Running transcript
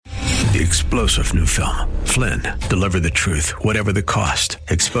The explosive new film, Flynn, deliver the truth, whatever the cost,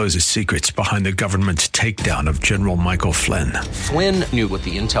 exposes secrets behind the government's takedown of General Michael Flynn. Flynn knew what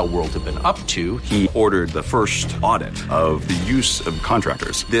the intel world had been up to. He ordered the first audit of the use of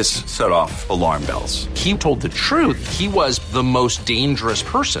contractors. This set off alarm bells. He told the truth. He was the most dangerous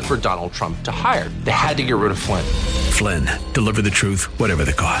person for Donald Trump to hire. They had to get rid of Flynn. Flynn, deliver the truth, whatever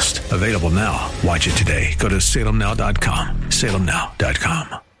the cost. Available now. Watch it today. Go to salemnow.com.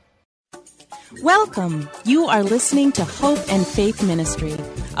 salemnow.com. Welcome. You are listening to Hope and Faith Ministry,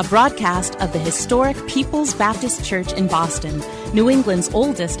 a broadcast of the historic People's Baptist Church in Boston, New England's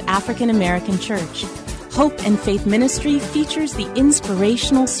oldest African-American church. Hope and Faith Ministry features the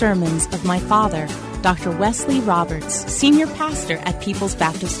inspirational sermons of my father, Dr. Wesley Roberts, senior pastor at People's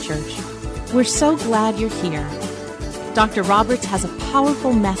Baptist Church. We're so glad you're here. Dr. Roberts has a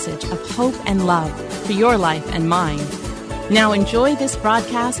powerful message of hope and love for your life and mine. Now enjoy this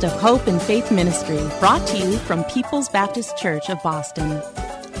broadcast of Hope and Faith Ministry, brought to you from People's Baptist Church of Boston.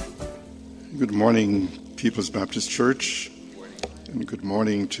 Good morning, People's Baptist Church, and good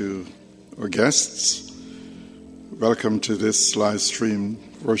morning to our guests. Welcome to this live stream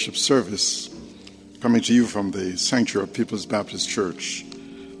worship service coming to you from the sanctuary of People's Baptist Church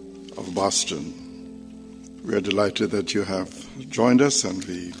of Boston. We are delighted that you have joined us, and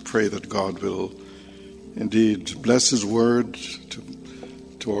we pray that God will indeed bless His word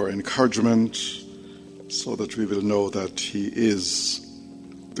to our encouragement, so that we will know that He is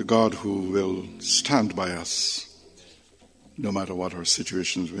the God who will stand by us no matter what our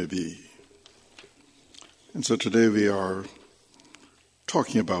situations may be. And so today we are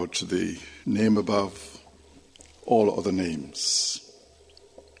talking about the name above all other names.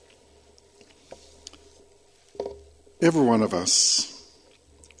 Every one of us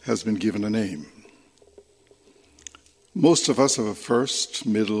has been given a name. Most of us have a first,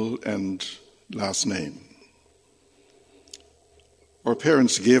 middle, and last name. Our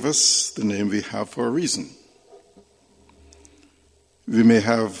parents gave us the name we have for a reason. We may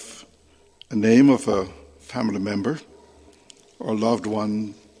have a name of a family member or loved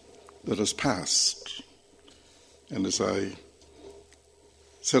one that has passed. And as I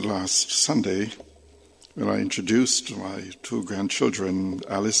said last Sunday, when I introduced my two grandchildren,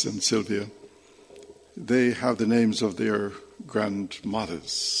 Alice and Sylvia, they have the names of their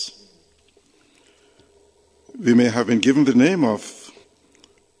grandmothers. We may have been given the name of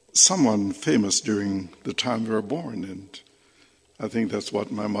someone famous during the time we were born, and I think that's what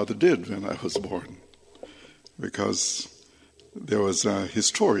my mother did when I was born, because there was a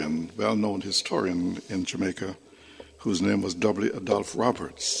historian, well-known historian in Jamaica, whose name was W. Adolph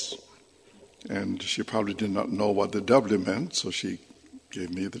Roberts, and she probably did not know what the W meant, so she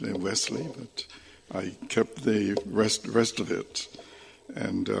gave me the name Wesley, but I kept the rest of it.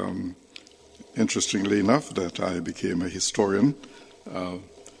 And interestingly enough, that I became a historian,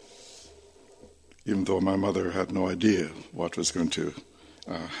 even though my mother had no idea what was going to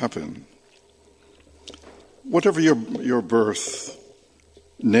happen. Whatever your birth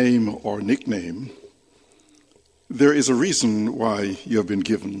name or nickname, there is a reason why you have been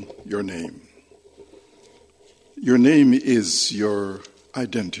given your name. Your name is your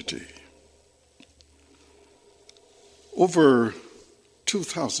identity. Over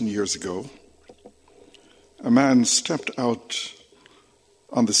 2,000 years ago, a man stepped out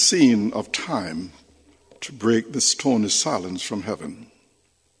on the scene of time to break the stony silence from heaven.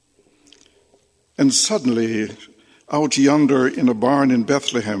 And suddenly, out yonder in a barn in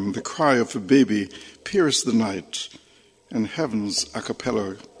Bethlehem, the cry of a baby pierced the night, and heaven's a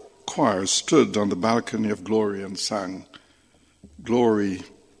cappella choir stood on the balcony of glory and sang, "Glory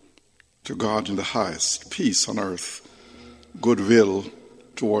to God in the highest, peace on earth, goodwill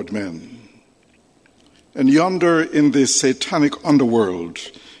toward men." And yonder in the satanic underworld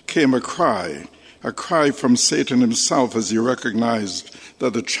came a cry from Satan himself, as he recognized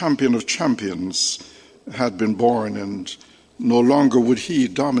that the champion of champions had been born, and no longer would he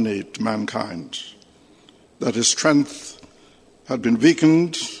dominate mankind, that his strength had been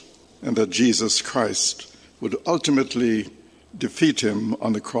weakened, and that Jesus Christ would ultimately defeat him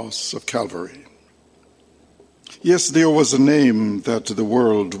on the cross of Calvary. Yes, there was a name that the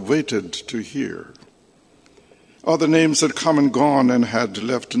world waited to hear. Other names had come and gone and had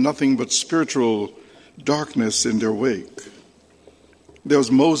left nothing but spiritual darkness in their wake. There was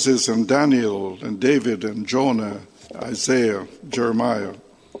Moses and Daniel and David and Jonah, Isaiah, Jeremiah,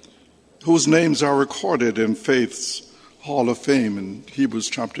 whose names are recorded in faith's Hall of Fame in Hebrews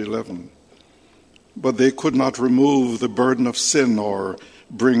chapter 11. But they could not remove the burden of sin or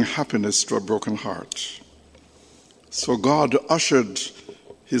bring happiness to a broken heart. So God ushered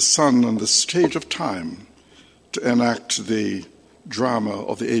his Son on the stage of time to enact the drama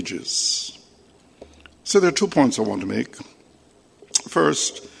of the ages. So there are 2 points I want to make.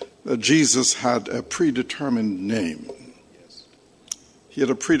 First, that Jesus had a predetermined name. He had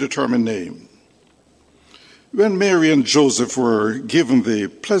a predetermined name. When Mary and Joseph were given the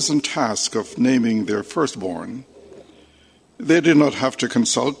pleasant task of naming their firstborn, they did not have to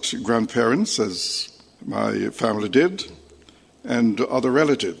consult grandparents, as my family did, and other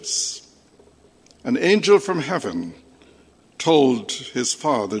relatives. An angel from heaven told his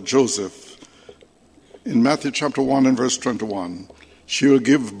father, Joseph, in Matthew chapter 1 and verse 21, "She will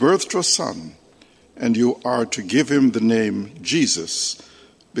give birth to a son, and you are to give him the name Jesus,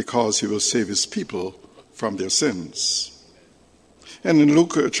 because he will save his people from their sins." And in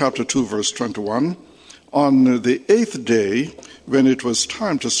Luke chapter 2, verse 21, on the 8th day, when it was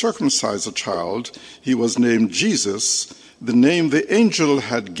time to circumcise a child, he was named Jesus, the name the angel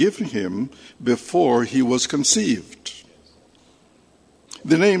had given him before he was conceived.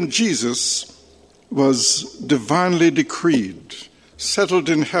 The name Jesus was divinely decreed, settled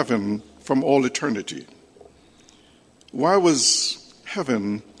in heaven from all eternity. Why was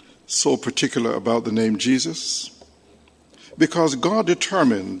heaven so particular about the name Jesus? Because God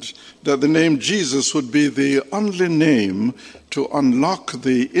determined that the name Jesus would be the only name to unlock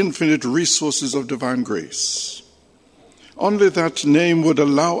the infinite resources of divine grace. Only that name would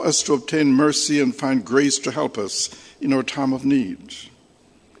allow us to obtain mercy and find grace to help us in our time of need.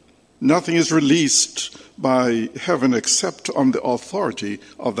 Nothing is released by heaven except on the authority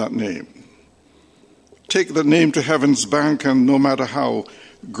of that name. Take the name to heaven's bank, and no matter how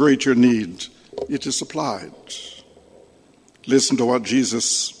great your need, it is supplied. Listen to what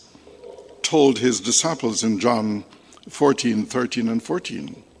Jesus told his disciples in John 14, 13, and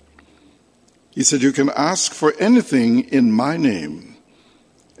 14. He said, "You can ask for anything in my name,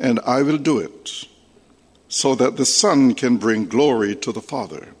 and I will do it, so that the Son can bring glory to the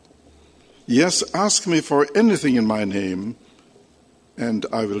Father. Yes, ask me for anything in my name, and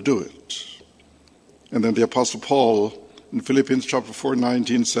I will do it." And then the Apostle Paul in Philippians chapter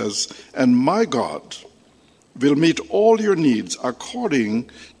 4:19 says, "And my God will meet all your needs according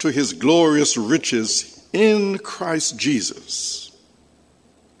to his glorious riches in Christ Jesus."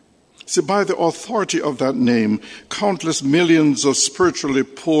 See, by the authority of that name, countless millions of spiritually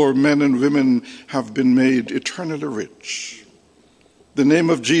poor men and women have been made eternally rich. The name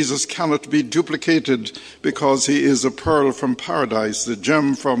of Jesus cannot be duplicated because he is a pearl from paradise, the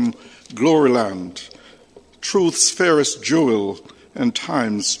gem from gloryland, truth's fairest jewel, and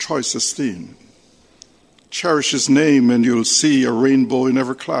time's choicest theme. Cherish his name and you'll see a rainbow in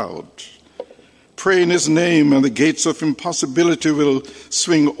every cloud. Pray in his name and the gates of impossibility will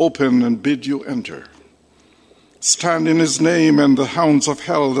swing open and bid you enter. Stand in his name and the hounds of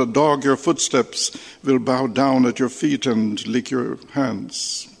hell that dog your footsteps will bow down at your feet and lick your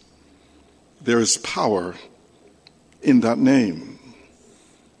hands. There is power in that name.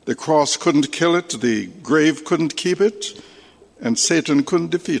 The cross couldn't kill it, the grave couldn't keep it, and Satan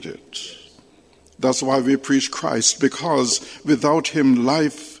couldn't defeat it. That's why we preach Christ, because without him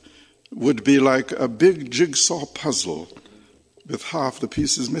life would be like a big jigsaw puzzle with half the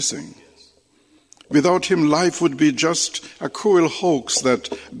pieces missing. Without him, life would be just a cruel hoax that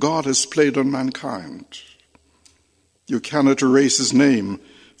God has played on mankind. You cannot erase his name,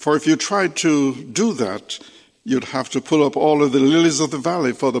 for if you tried to do that, you'd have to pull up all of the lilies of the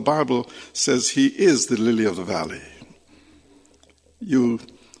valley, for the Bible says he is the lily of the valley. You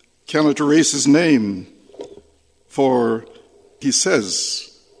cannot erase his name, for he says,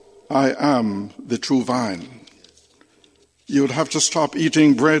 "I am the true vine." You would have to stop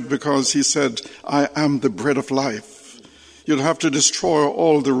eating bread because he said, "I am the bread of life." You'd have to destroy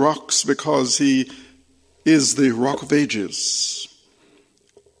all the rocks because he is the rock of ages.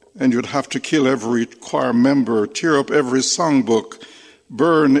 And you'd have to kill every choir member, tear up every songbook,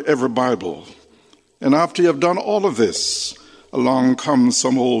 burn every Bible. And after you have done all of this, along comes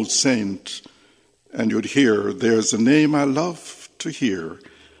some old saint, and you'd hear, "There's a name I love to hear.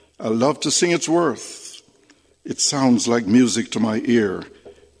 I love to sing its worth. It sounds like music to my ear.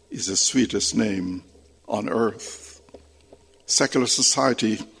 Is the sweetest name on earth." Secular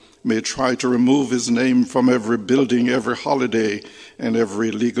society may try to remove his name from every building, every holiday, and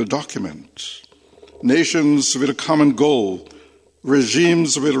every legal document. Nations will come and go.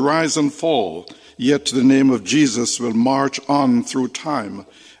 Regimes will rise and fall. Yet the name of Jesus will march on through time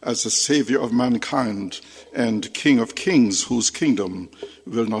as the Savior of mankind and King of kings, whose kingdom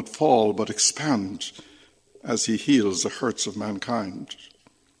will not fall but expand as he heals the hurts of mankind.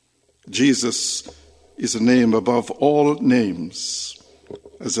 Jesus is a name above all names,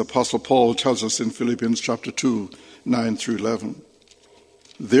 as the Apostle Paul tells us in Philippians chapter 2, 9 through 11.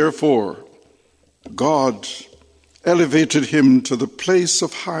 Therefore, God elevated him to the place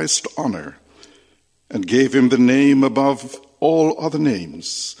of highest honor and gave him the name above all other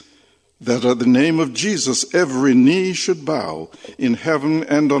names, that at the name of Jesus every knee should bow in heaven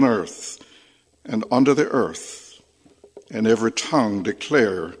and on earth and under the earth, and every tongue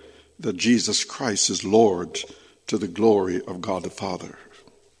declare that Jesus Christ is Lord, to the glory of God the Father.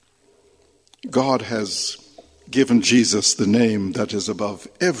 God has given Jesus the name that is above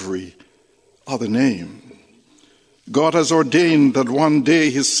every other name. God has ordained that one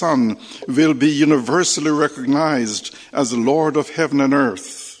day his Son will be universally recognized as the Lord of heaven and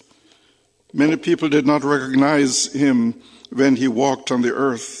earth. Many people did not recognize him when he walked on the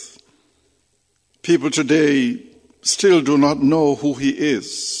earth. People today still do not know who he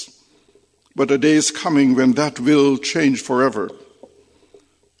is. But a day is coming when that will change forever.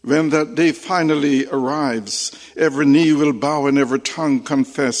 When that day finally arrives, every knee will bow and every tongue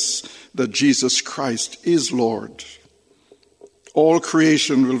confess that Jesus Christ is Lord. All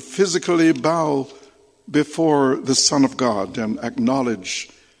creation will physically bow before the Son of God and acknowledge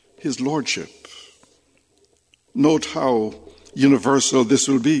his lordship. Note how universal this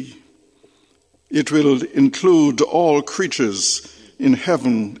will be. It will include all creatures in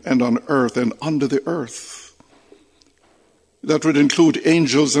heaven and on earth and under the earth. That would include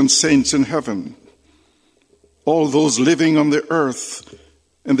angels and saints in heaven, all those living on the earth,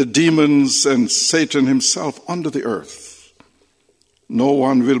 and the demons and Satan himself under the earth. No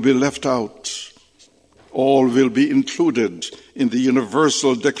one will be left out. All will be included in the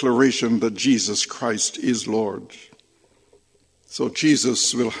universal declaration that Jesus Christ is Lord. So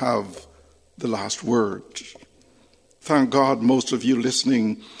Jesus will have the last word. Thank God most of you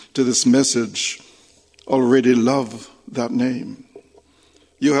listening to this message already love that name.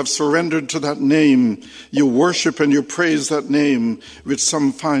 You have surrendered to that name. You worship and you praise that name, which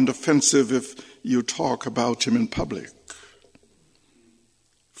some find offensive if you talk about him in public.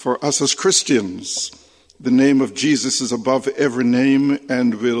 For us as Christians, the name of Jesus is above every name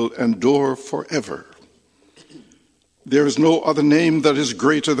and will endure forever. There is no other name that is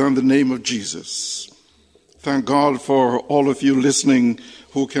greater than the name of Jesus. Thank God for all of you listening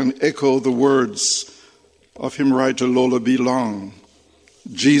who can echo the words of hymn writer Lola B. Long.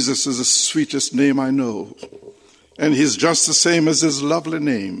 Jesus is the sweetest name I know, and he's just the same as his lovely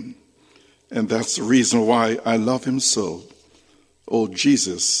name. And that's the reason why I love him so. Oh,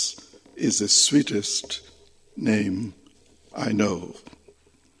 Jesus is the sweetest name I know.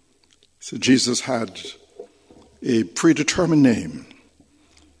 So Jesus had a predetermined name,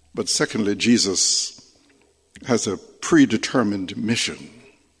 but secondly, Jesus has a predetermined mission.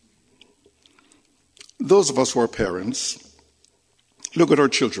 Those of us who are parents look at our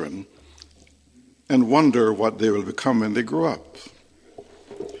children and wonder what they will become when they grow up.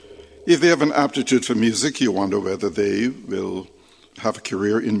 If they have an aptitude for music, you wonder whether they will have a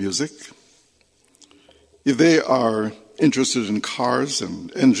career in music. If they are interested in cars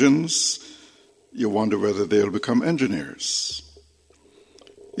and engines, you wonder whether they'll become engineers.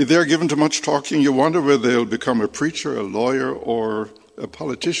 If they're given to much talking, you wonder whether they'll become a preacher, a lawyer, or a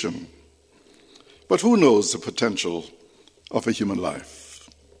politician. But who knows the potential of a human life?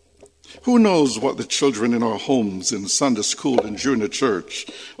 Who knows what the children in our homes, in Sunday school, in junior church,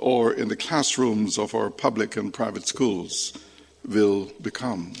 or in the classrooms of our public and private schools will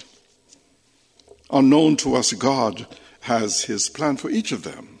become? Unknown to us, God has his plan for each of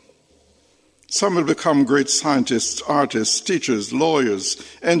them. Some will become great scientists, artists, teachers, lawyers,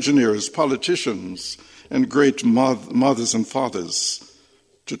 engineers, politicians, and great mothers and fathers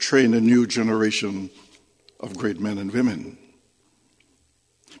to train a new generation of great men and women.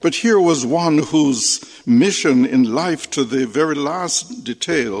 But here was one whose mission in life to the very last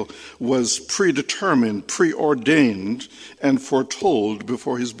detail was predetermined, preordained, and foretold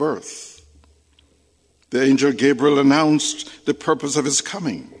before his birth. The angel Gabriel announced the purpose of his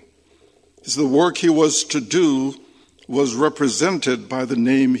coming. The work he was to do was represented by the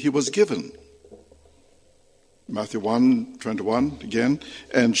name he was given. Matthew 1:21 again,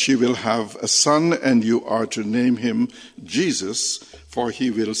 and she will have a son, and you are to name him Jesus, for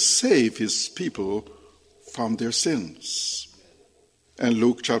he will save his people from their sins. And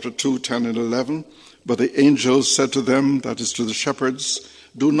Luke chapter 2, 10 and 11, but the angel said to them, that is to the shepherds,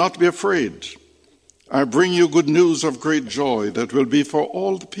 do not be afraid. I bring you good news of great joy that will be for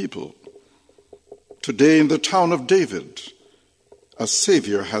all the people. Today in the town of David, a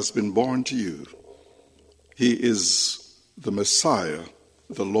Savior has been born to you. He is the Messiah,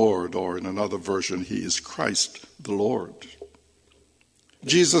 the Lord, or in another version, he is Christ the Lord.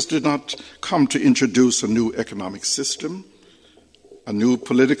 Jesus did not come to introduce a new economic system, a new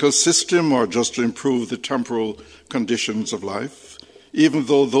political system, or just to improve the temporal conditions of life, even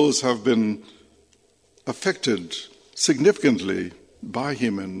though those have been affected significantly by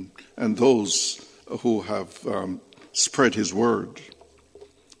him and those who have spread his word.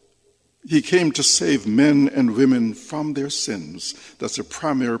 He came to save men and women from their sins. That's the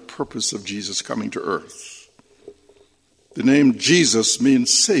primary purpose of Jesus coming to earth. The name Jesus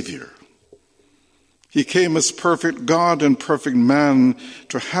means Savior. He came as perfect God and perfect man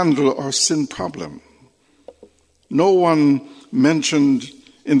to handle our sin problem. No one mentioned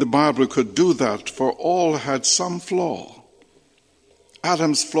in the Bible could do that, for all had some flaw.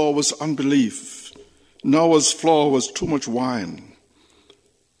 Adam's flaw was unbelief. Noah's flaw was too much wine.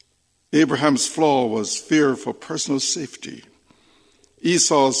 Abraham's flaw was fear for personal safety.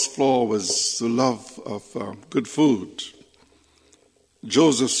 Esau's flaw was the love of good food.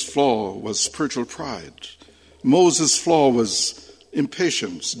 Joseph's flaw was spiritual pride. Moses' flaw was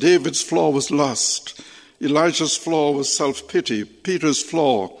impatience. David's flaw was lust. Elijah's flaw was self-pity. Peter's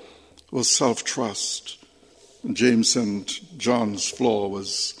flaw was self-trust. James and John's flaw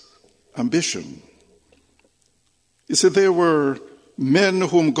was ambition. You see, they were men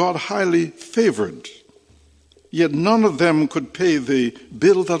whom God highly favored, yet none of them could pay the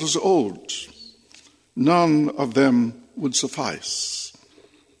bill that was owed. None of them would suffice.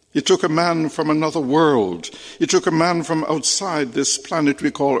 He took a man from another world. He took a man from outside this planet we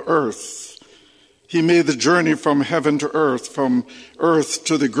call Earth. He made the journey from heaven to earth, from earth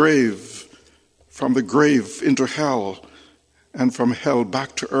to the grave, from the grave into hell, and from hell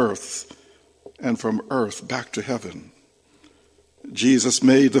back to earth, and from earth back to heaven. Jesus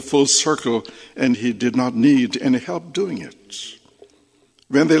made the full circle, and he did not need any help doing it.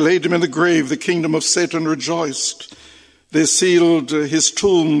 When they laid him in the grave, the kingdom of Satan rejoiced. They sealed his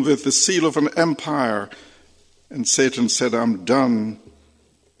tomb with the seal of an empire, and Satan said, "I'm done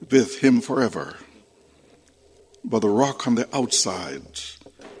with him forever." But the rock on the outside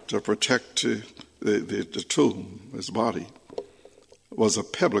to protect the tomb, his body, was a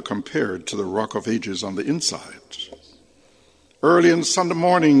pebble compared to the rock of ages on the inside. Early on Sunday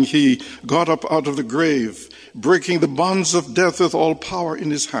morning, he got up out of the grave, breaking the bonds of death with all power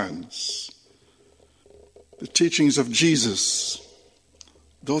in his hands. The teachings of Jesus,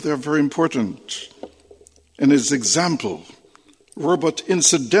 though they are very important, and his example were but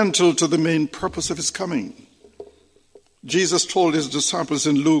incidental to the main purpose of his coming. Jesus told his disciples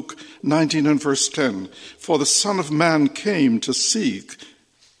in Luke 19 and verse 10, "For the Son of Man came to seek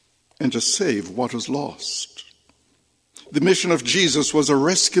and to save what was lost." The mission of Jesus was a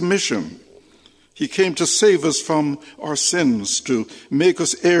rescue mission. He came to save us from our sins, to make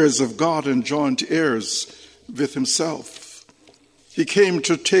us heirs of God and joint heirs with himself. He came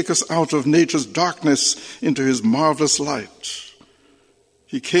to take us out of nature's darkness into his marvelous light.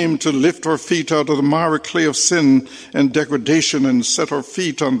 He came to lift our feet out of the miry clay of sin and degradation and set our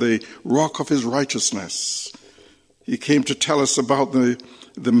feet on the rock of his righteousness. He came to tell us about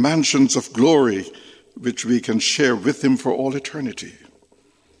the mansions of glory which we can share with him for all eternity.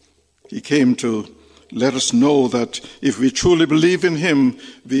 He came to let us know that if we truly believe in him,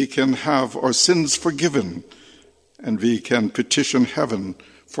 we can have our sins forgiven, and we can petition heaven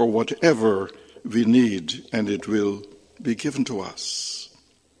for whatever we need, and it will be given to us.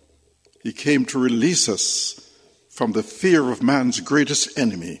 He came to release us from the fear of man's greatest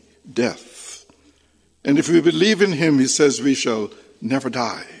enemy, death. And if we believe in him, he says, we shall never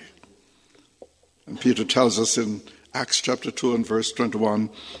die. And Peter tells us in Acts chapter 2 and verse 21,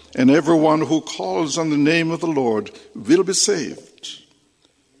 "And everyone who calls on the name of the Lord will be saved."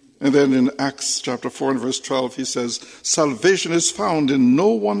 And then in Acts chapter 4 and verse 12, he says, "Salvation is found in no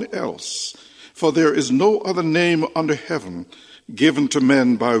one else, for there is no other name under heaven given to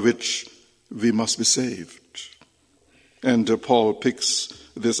men by which we must be saved." And Paul picks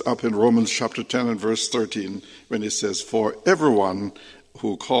this up in Romans chapter 10 and verse 13 when he says, "For everyone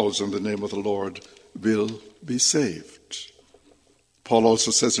who calls on the name of the Lord will be saved." Paul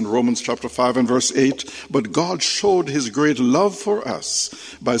also says in Romans chapter 5 and verse 8, "But God showed his great love for us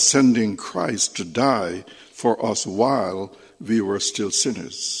by sending Christ to die for us while we were still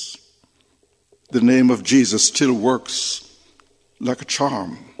sinners." The name of Jesus still works like a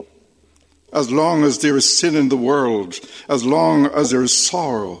charm. As long as there is sin in the world, as long as there is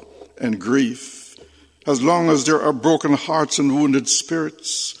sorrow and grief, as long as there are broken hearts and wounded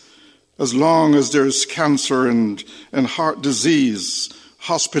spirits, as long as there is cancer and heart disease,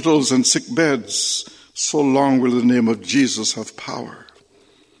 hospitals and sick beds, so long will the name of Jesus have power.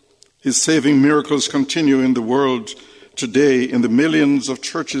 His saving miracles continue in the world today in the millions of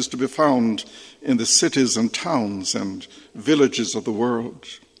churches to be found in the cities and towns and villages of the world.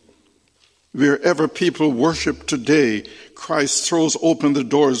 Wherever people worship today, Christ throws open the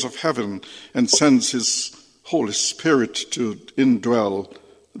doors of heaven and sends his Holy Spirit to indwell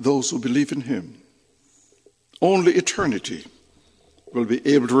those who believe in him. Only eternity will be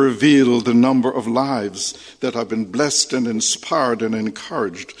able to reveal the number of lives that have been blessed and inspired and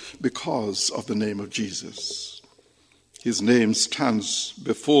encouraged because of the name of Jesus. His name stands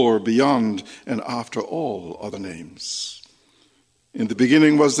before, beyond, and after all other names. In the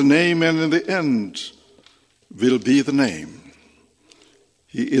beginning was the name, and in the end will be the name.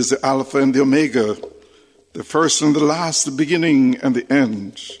 He is the Alpha and the Omega, the first and the last, the beginning and the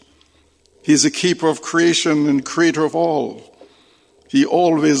end. He is the keeper of creation and creator of all. He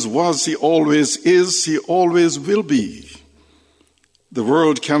always was, he always is, he always will be. The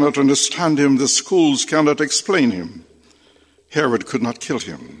world cannot understand him, the schools cannot explain him. Herod could not kill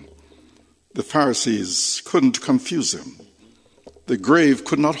him. The Pharisees couldn't confuse him. The grave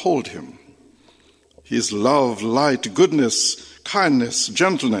could not hold him. His love, light, goodness, kindness,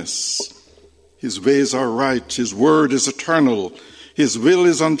 gentleness. His ways are right, his word is eternal, his will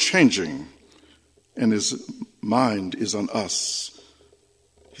is unchanging, and his mind is on us,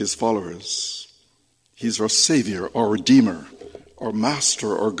 his followers. He's our Savior, our Redeemer, our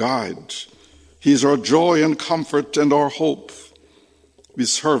Master, our Guide. He's our joy and comfort and our hope. We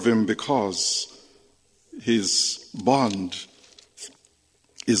serve him because his bond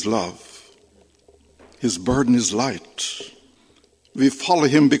is love. His burden is light. We follow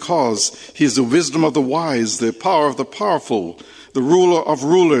him because he is the wisdom of the wise, the power of the powerful, the ruler of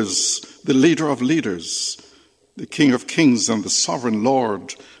rulers, the leader of leaders, the King of kings and the sovereign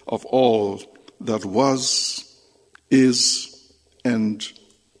Lord of all that was, is, and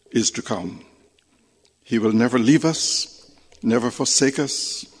is to come. He will never leave us, never forsake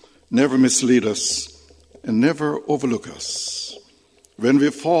us, never mislead us, and never overlook us. When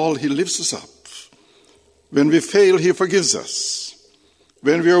we fall, he lifts us up. When we fail, he forgives us.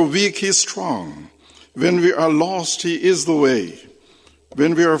 When we are weak, he is strong. When we are lost, he is the way.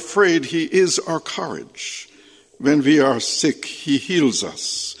 When we are afraid, he is our courage. When we are sick, he heals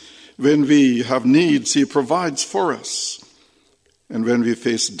us. When we have needs, he provides for us. And when we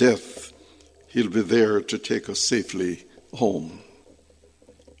face death, he'll be there to take us safely home.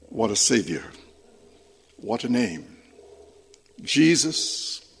 What a Savior. What a name.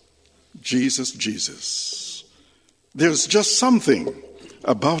 Jesus, Jesus, Jesus. There's just something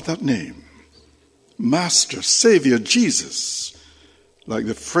about that name. Master, Savior, Jesus, like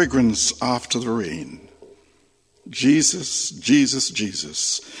the fragrance after the rain. Jesus, Jesus,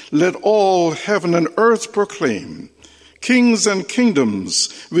 Jesus. Let all heaven and earth proclaim. Kings and kingdoms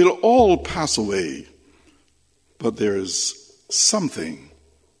will all pass away. But there is something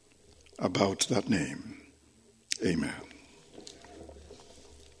about that name. Amen.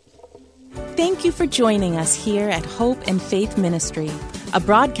 Thank you for joining us here at Hope and Faith Ministry, a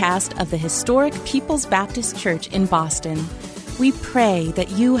broadcast of the historic People's Baptist Church in Boston. We pray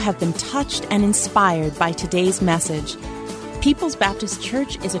that you have been touched and inspired by today's message. People's Baptist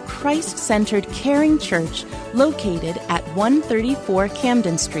Church is a Christ-centered, caring church located at 134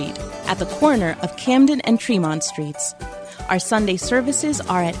 Camden Street, at the corner of Camden and Tremont Streets. Our Sunday services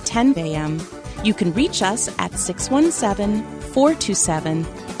are at 10 a.m. You can reach us at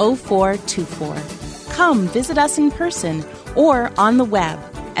 617-427-0424. Come visit us in person or on the web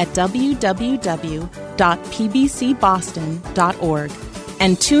at www.pbcboston.org.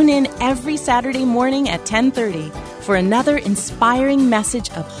 And tune in every Saturday morning at 10:30 for another inspiring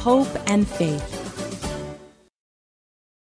message of hope and faith.